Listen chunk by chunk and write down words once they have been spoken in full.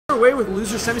away with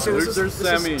loser semi. So this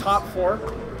is top 4.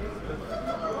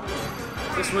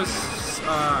 This was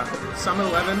Summit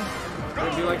 11. It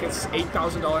would be like it's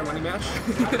 $8,000 money match.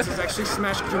 This is actually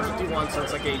Smashkatoon 51, so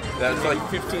it's like that's like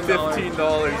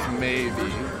 $15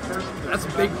 maybe. That's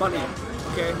big money.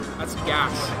 Okay, that's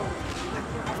gas.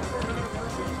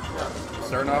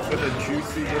 Starting off with a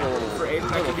juicy little. For Aiden,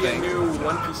 that could be a new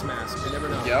one-piece mask. You never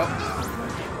know. Yep.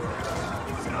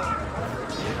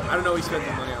 I don't know what he spent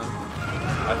the money on.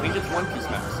 I think it's one-piece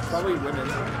masks. Probably women.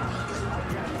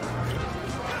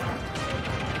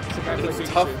 It's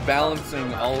tough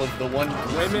balancing all of the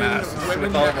one-piece masks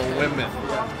with all the women.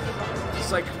 Yeah.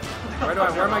 It's like, where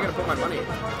am I going to put my money?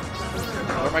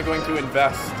 Where am I going to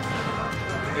invest?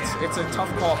 It's a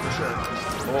tough call for sure.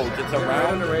 Oh, gets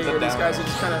around the here. These guys are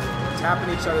just kind of tapping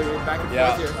each other back and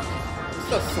forth here.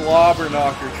 It's a slobber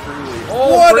knocker, truly.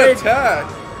 Oh, what great attack!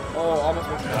 Oh, almost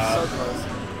went so close.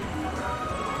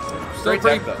 Still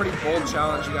pretty bold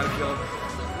challenge, you gotta feel.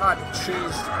 Not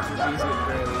cheesed too easy at the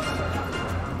very least.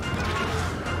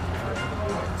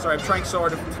 Sorry, I'm trying so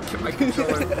hard to get my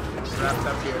controller wrapped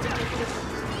up here.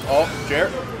 Oh,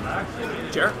 Jarrett.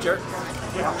 Jarrett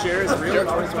is real.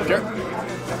 Jarrett.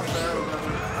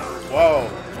 Whoa,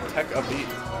 tech upbeat.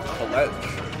 The ledge.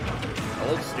 A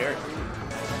little scary.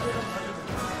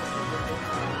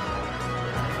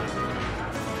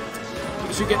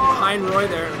 Pikachu getting behind Roy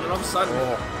there, and then all of a sudden,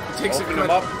 he takes him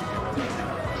up.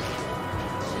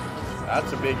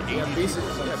 That's a big 80. Yeah,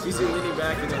 Beezy leaning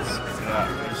back against.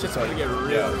 Yeah. Shit's going to get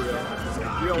real.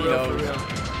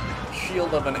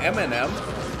 Shield of an M&M.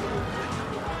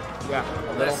 Yeah,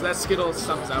 that Skittle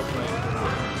sums out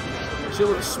playing.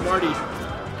 Shield of a Smartie.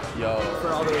 Yo. For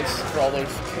all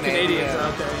those Canadians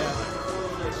out there, yeah.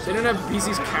 So they don't have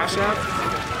Beezy's Cash App.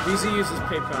 Beezy uses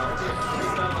PayPal.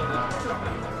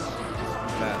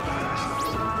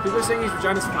 People are saying he's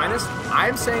Regina's finest.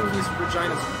 I'm saying he's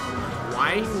Regina's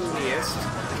whiniest.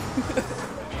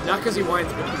 Not because he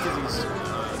whines, but because he's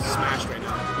smashed right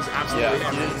now. He's absolutely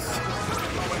everything.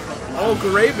 Oh,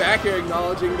 great back air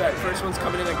acknowledging that first one's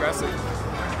coming in aggressive.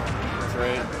 That's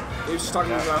right. They were just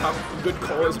talking about how good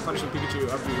Cole is punishing Pikachu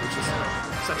up B, which is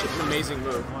such an amazing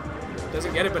move.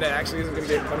 Doesn't get it, but it actually isn't going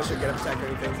to get punished or get attack or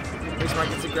anything. Smart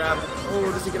gets a grab.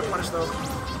 Oh, does he get a punish though?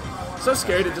 So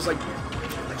scary to just like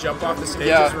jump off the stage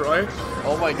as Roy.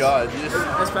 Oh my god.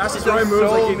 As fast as Roy moves,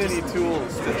 so many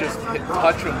tools to just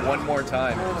touch him one more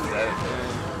time instead.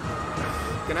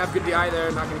 Gonna have good DI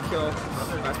there, not gonna kill.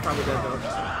 That's probably dead though.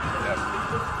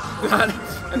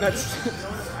 Yep. And that's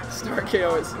Star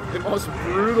KO is the most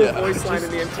brutal voice line in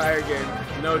the entire game.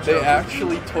 No joke. They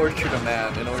actually tortured a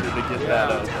man in order to get that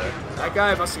out there. That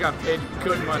guy must have got paid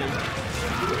good money.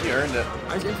 He earned it.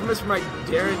 I was infamous for my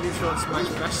Darren neutral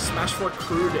and Smash 4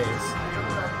 crew days.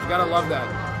 You gotta love that.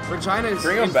 Regina is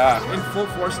in full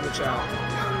force in the chat.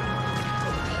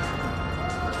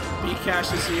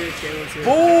 B-Cash is here, Kalen's here.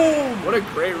 Boom! What a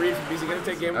great read from Beezy. Gonna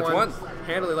take game one.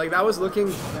 Handily. Like, that was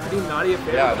looking pretty NadiA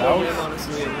fair. Yeah, that was,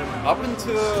 honestly. Up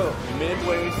until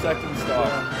midway second stock,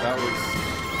 that was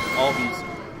all Beezy.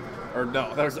 Or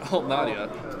no, that was all NadiA.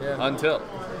 Yeah. Until.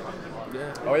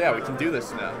 Yeah. Oh yeah, we can do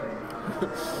this now.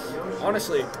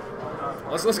 Honestly,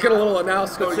 let's get a little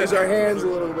analysis going. Use our hands a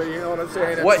little bit, you know what I'm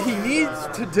saying? What he needs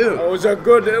to do. Oh, was that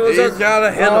good? He's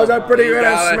gotta hit him. Was that pretty good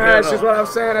at Smash is what I'm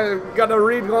saying. I got the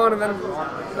read going and then...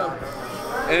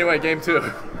 Anyway, game 2.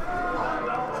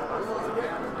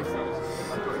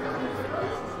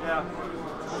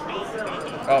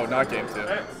 Oh, not game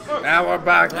 2. Now we're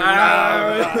back.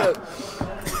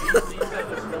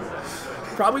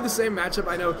 Probably the same matchup.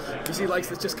 I know Beezy likes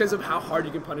this just because of how hard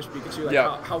you can punish Pikachu. Like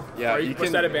how far you push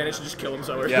that advantage to just kill him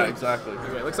somewhere. Yeah, exactly.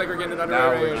 Anyway, looks like we're getting it under now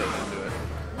we're getting into it.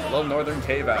 A little Northern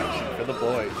Cave action for the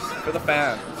boys, for the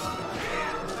fans.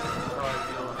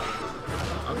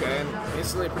 Okay, and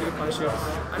instantly a pretty good punish here.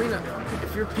 I mean,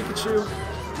 if you're Pikachu,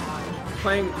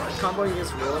 comboing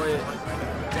against Roy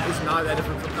is not that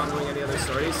different from comboing any other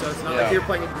story, so it's not like you're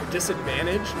playing a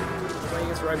disadvantage playing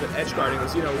against Roy, but edge guarding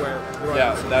is, you know, where Roy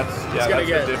that's the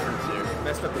difference here.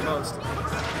 Messed up the most.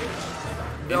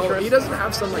 No, he doesn't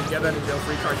have some like get out of jail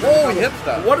free card. Oh, he hits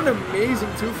that. What an amazing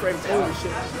 2-frame. Holy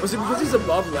shit. Was it because he's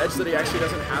above ledge that he actually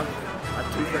doesn't have a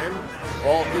 2-frame?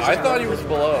 Well, I thought he was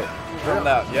below from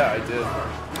that. Yeah, I did.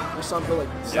 I saw him go like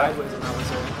sideways and that was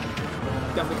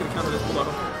definitely could have counted as below.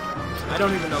 I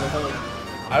don't even know the whole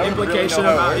implication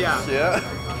about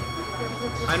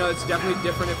I know it's definitely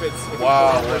different if it's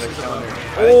what a counter.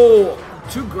 Oh,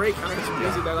 2 great counters from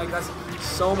Beezy. They're like that's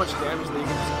so much damage that you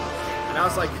can just, and now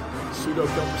it's like pseudo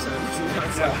kill percentage.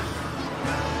 Like,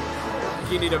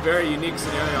 you need a very unique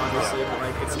scenario obviously, but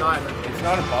like it's not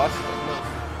impossible.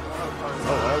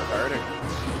 Oh, wow, guarding.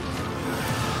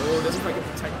 doesn't quite get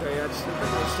protect there. Yeah, just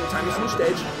time. It's new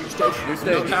stage. New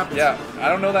stage. Yeah, I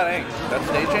don't know that ang. That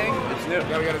stage ang, it's new.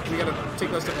 Yeah, we gotta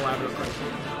take those to collab real quick.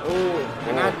 Oh,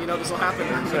 and that, you know, this will happen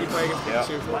when you play against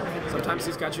Pikachu. Sometimes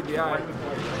he's got your DI.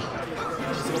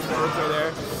 Just a little forward throw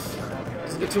there.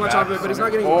 Doesn't get too much off of it, but he's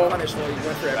not getting punished while he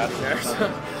went for everything there.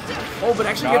 So. But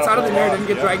actually gets out of the mirror, didn't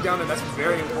get dragged down, and that's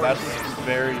very important. That's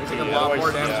very He's taking a lot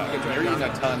more damage if you get You're dragged eating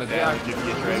down. a ton of damage if you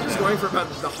get dragged He's just down. going for about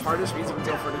the hardest means he can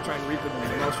go for to try and reap the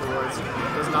most rewards.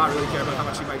 Does not really care about how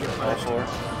much he might get punished.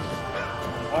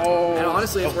 Oh, And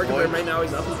honestly, it's working for him right now.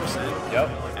 He's up in percent. Yep.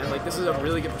 And like this is a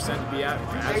really good percent to be at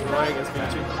as Roy against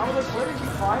Pikachu.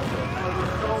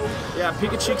 Yeah,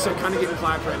 Pikachu's are kind of getting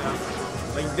clapped right now.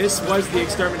 Like this was the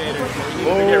exterminator. We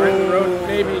need to get rid of the road.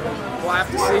 Maybe we'll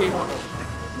have to see.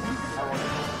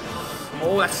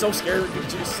 Oh, that's so scary when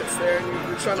Pikachu sits there and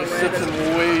you're trying to land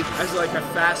as like a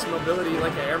fast mobility,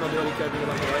 like an air mobility could be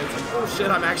like a way. It's like, oh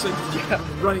shit, I'm actually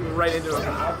running right into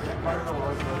him.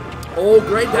 Oh,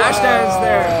 great dash dance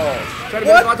there. Try to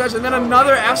get a dash, and then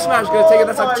another F smash gonna take it.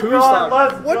 That's on 2 stock.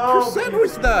 What percent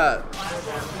was that?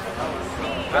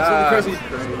 Absolutely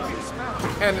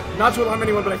crazy. And not to alarm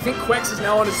anyone, but I think Quex is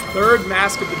now on his 3rd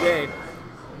mask of the day.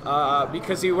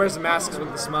 Because he wears the masks with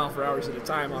a smile for hours at a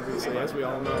time, obviously, as we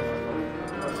all know.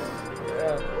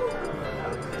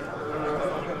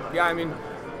 Yeah, I mean,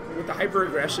 with the hyper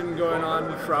aggression going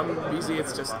on from Beezy,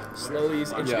 it's just slowly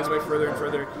he's inching his way further and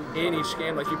further in each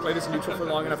game. Like you play this neutral for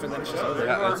long enough, and then it's just over.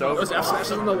 Yeah, it's over. Those F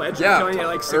smashes on the ledge are killing you at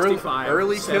like 65,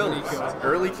 early 70 kills.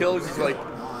 Early kills is like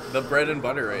the bread and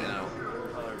butter right now.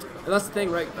 And that's the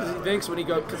thing, right? Because he thinks when he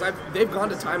goes, because they've gone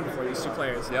to time before, these 2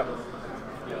 players. Yep.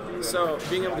 So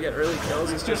being able to get early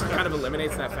kills is just kind of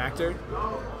eliminates that factor.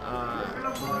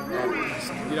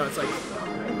 And, you know, it's like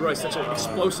Roy's such an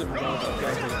explosive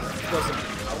explosive.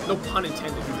 No pun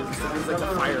intended. He's like the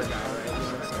fire guy,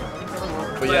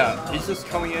 right? But yeah, he's just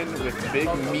coming in with big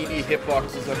meaty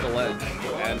hitboxes at the ledge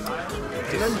and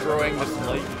just throwing this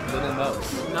light little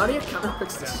notes. NadiA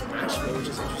counterpicks the smash move, which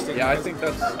is interesting. Yeah, I think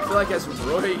that's. I feel like as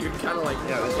Roy, you're kind of like,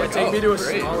 like, take me to a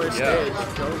great. smaller stage.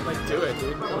 Go, like, do it,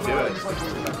 dude. Do it.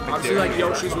 Obviously, like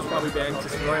Yoshi's was probably banned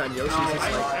because Roy on Yoshi's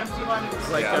is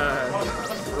like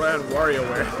Roy on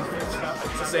WarioWare.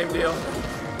 It's the same deal.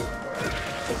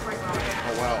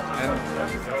 Oh wow!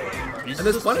 And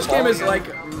this punish game is like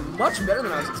much better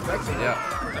than I was expecting. Yeah.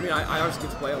 I mean, I obviously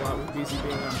get to play a lot with Beezy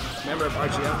being a member of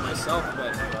RGF myself,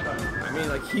 but I mean,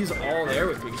 like he's all there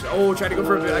with Pikachu. Oh, trying to go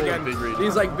for a bit again.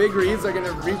 These like big reads are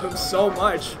gonna reap him so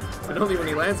much, but only when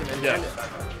he lands them. And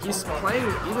he's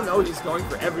playing, even though he's going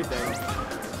for everything,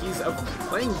 he's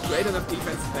playing great enough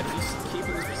defense that he's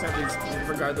keeping his percentage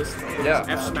regardless. He's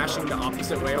F smashing the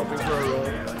opposite way, hoping for a roll.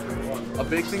 A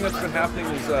big thing that's been happening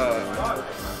is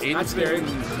Aiden's been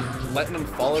letting him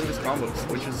fall out of his combos,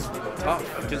 which is tough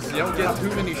because you don't get too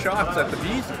many shots at the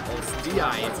Beezy. It's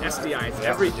DI, it's SDI, it's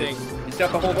everything. He's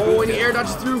got the whole. Oh, and he air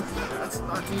dodges through. That's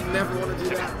not. You never want to do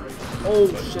that. Oh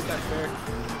shit, that's fair.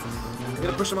 You're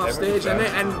gonna push him off stage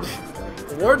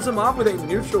and wards him off with a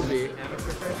neutral B.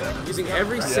 Using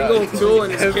every single tool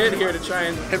in his kit here to try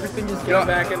and everything is get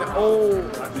back. And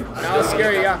now it's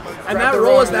scary, And that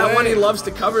roll is that one he loves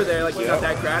to cover there. Like he got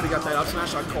that grab, he got that up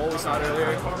smash on Cole we saw it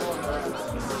earlier.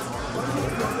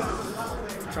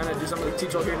 Trying to do something with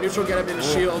T-Troll here. Neutral get up in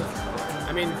his shield.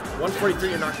 I mean, 143,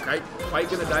 you're not quite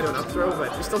gonna die to an up throw,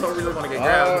 but you still don't really want to get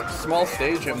grabbed. Small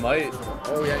stage, it might.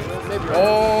 Oh yeah, maybe.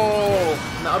 Oh!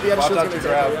 Now the other shield's gonna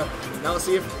grab. Now let's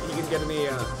see if he can get any.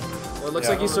 Well, it looks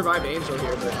like he survived Angel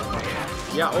here, but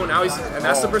yeah. Oh, now he's and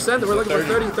that's the percent that we're looking for.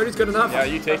 30. 30's good enough. Yeah,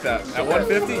 you take that. At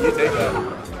 150, you take that.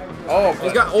 Oh,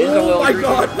 he's got. Oh my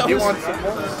God! That he was wants some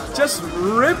more. Just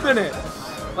ripping it.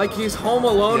 Like he's home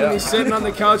alone and he's sitting on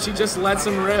the couch. He just lets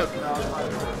him rip.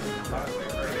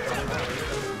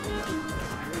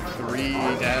 3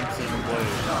 dancing blades.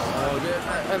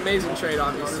 Oh, amazing trade,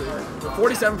 obviously.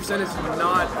 47% is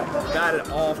not bad at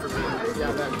all for me.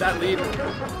 Yeah, that lead.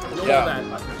 Love that.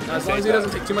 As long as he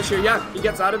doesn't take too much here. Yeah, he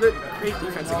gets out of it. Great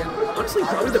defense again. Honestly,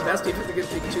 probably the best defense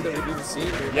against Pikachu that we've even seen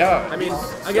here. Yeah. I mean,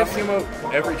 I guess him out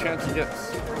every chance he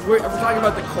gets. If we're talking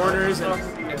about the corners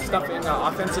and stuffing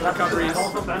offensive recoveries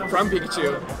from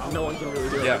Pikachu, no one can really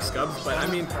do it like Scubs. But I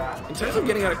mean, in terms of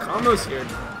getting out of combos here,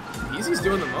 Beezy's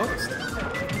doing the most.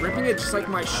 Ripping it just like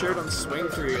my shirt on Swing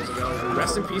 3 years ago.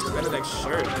 Rest in peace to Benedict's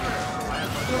shirt.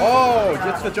 Oh,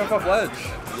 gets the jump off ledge.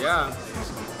 Yeah.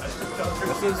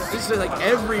 This is like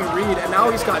every read, and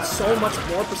now he's got so much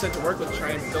more percent to work with to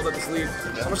try and build up this lead.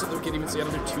 So much that we can even see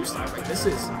another 2 stocks. Like this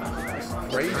is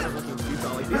great. Looking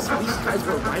futile. Like these guys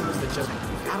were rivals that just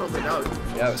battled it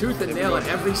out, tooth and nail at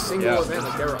every single event.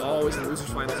 Like they were always in losers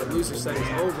finals and losers settings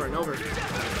over and over.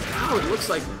 now it looks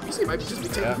like Beezy might just be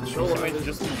taking control. He might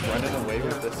just be running away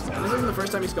with this. And this isn't the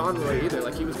first time he's gone Roy either.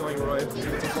 Like he was going Roy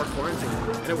before quarantine,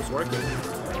 and it was working.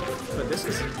 But this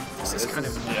is kind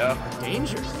of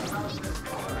dangerous.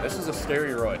 This is a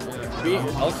scary Roy. Yeah.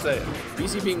 I'll say it.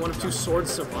 Beezy being one of 2 sword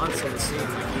savants on the scene,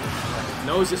 like he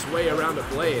knows his way around a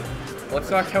blade. Let's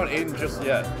not count Aiden just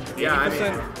yet. 80% Yeah, I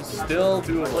mean, still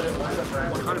doable.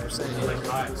 100%.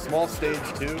 Like, small stage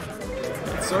too.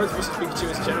 Swords versus Pikachu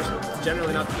is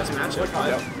generally not the best matchup,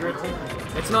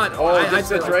 but it's not. Oh, I'd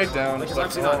say it's right down. Like, it's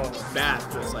obviously not bad,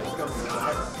 but it's like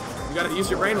you gotta use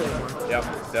your brain a little more. Yep,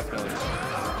 definitely.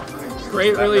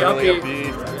 Great, really upbeat.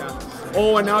 Yeah.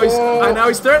 Oh, and now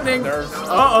he's threatening.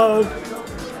 Uh-oh.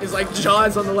 He's like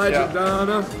Jaws on the legend.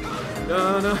 Donna.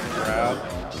 Grab.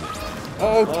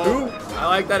 Oh, 2. I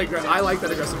like that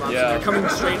aggressive option. They're coming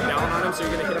straight down on him, so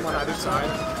you're gonna hit him on either side.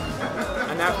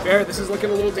 And that fair, this is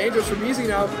looking a little dangerous for Beezy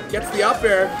now. Gets the up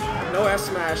air, no F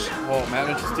smash. Oh,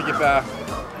 manages to get back.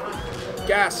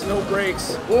 Gas, no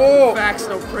brakes. Oh! Fax,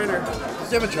 no printer. Does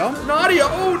he have a jump? NadiA,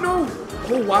 oh no!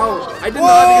 Oh wow, I did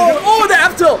not think oh, the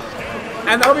F tilt!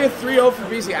 And that'll be a 3-0 for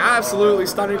Beezy. Absolutely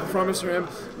stunning performance for him.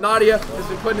 NadiA has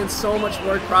been putting in so much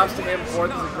work. Props to him.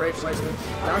 4th is a great placement.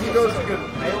 Now he goes like a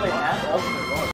melee at ultimate.